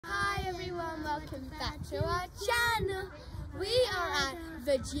everyone, welcome back to our channel. We are at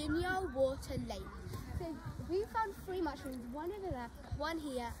Virginia Water Lake. So we found 3 mushrooms, one over there, one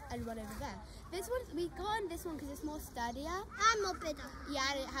here and one over there. This one, we got on this one because it's more sturdier. And more bigger.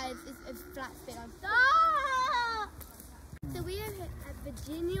 Yeah, and it has a flat spit on top. So we are here at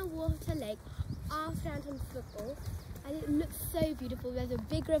Virginia Water Lake after Anton's football, and it looks so beautiful. There's a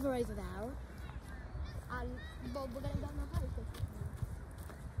big river over there. And well, we're going to go on our boat.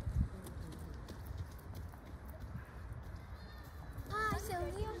 So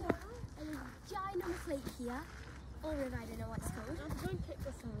we are at a ginormous lake here, or river, I don't know what it's called. I'm going to pick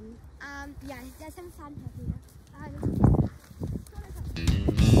the sand. Yeah, there's some sand here.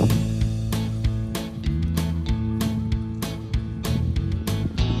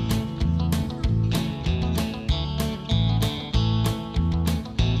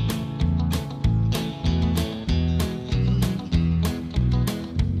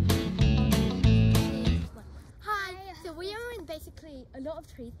 Basically a lot of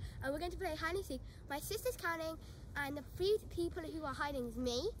trees, and we're going to play hide and seek. My sister's counting, and the 3 people who are hiding is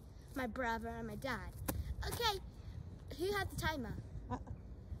me, my brother, and my dad. Okay, who had the timer?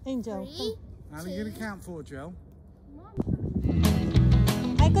 Angel. 3, How are you going to count for, Joe?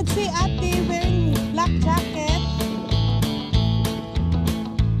 I could see Ate wearing black jacket.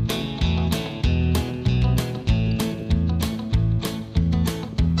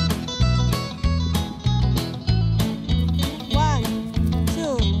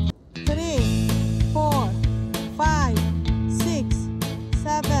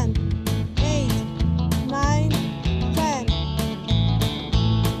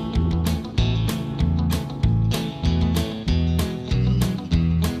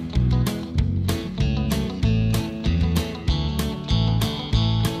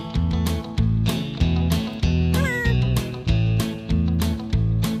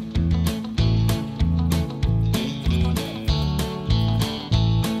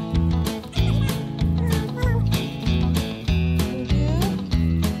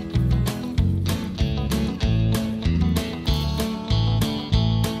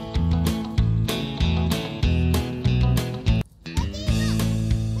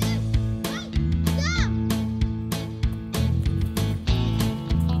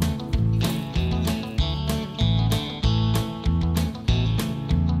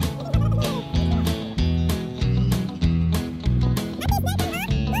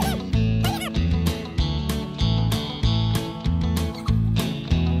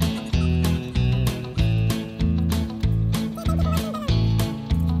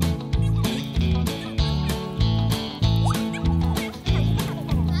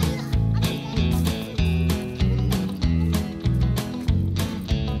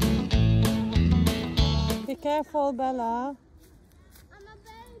 Be careful, Bella.